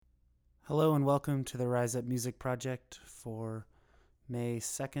Hello and welcome to the Rise Up Music Project for May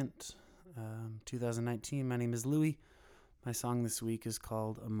 2nd, 2019. My name is Louie. My song this week is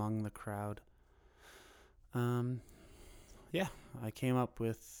called Among the Crowd. I came up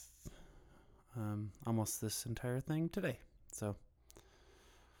with almost this entire thing today. So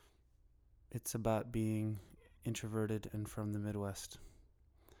it's about being introverted and from the Midwest.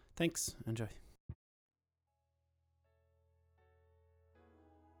 Thanks. Enjoy.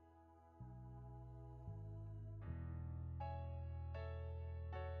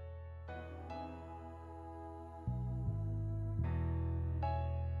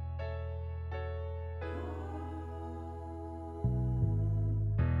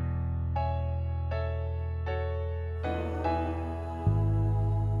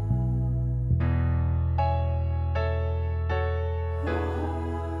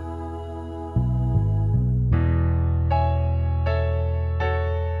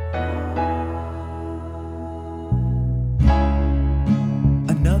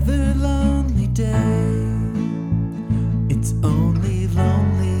 Another lonely day. It's only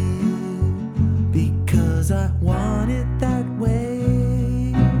lonely because I want it that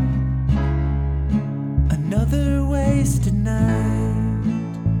way. Another wasted night,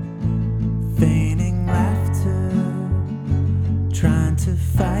 feigning laughter, trying to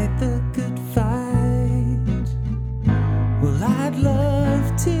fight the good fight. Well, I'd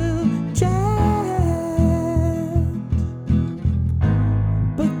love to chat,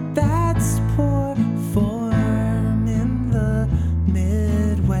 but that's poor form in the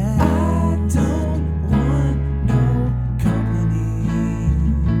Midwest. I don't want no company.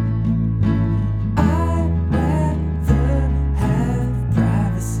 I'd rather have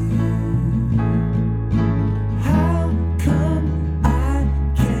privacy. How come I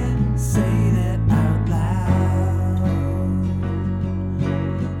can't say that out loud?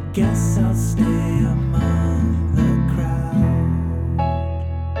 Guess I'll stay among the crowd.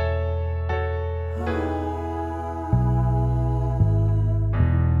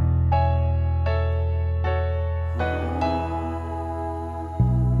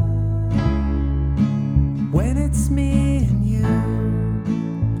 When it's me and you,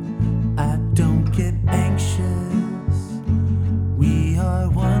 I don't get anxious. We are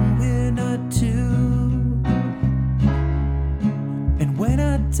one, we're not two. And when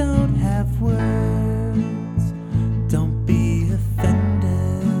I don't have words,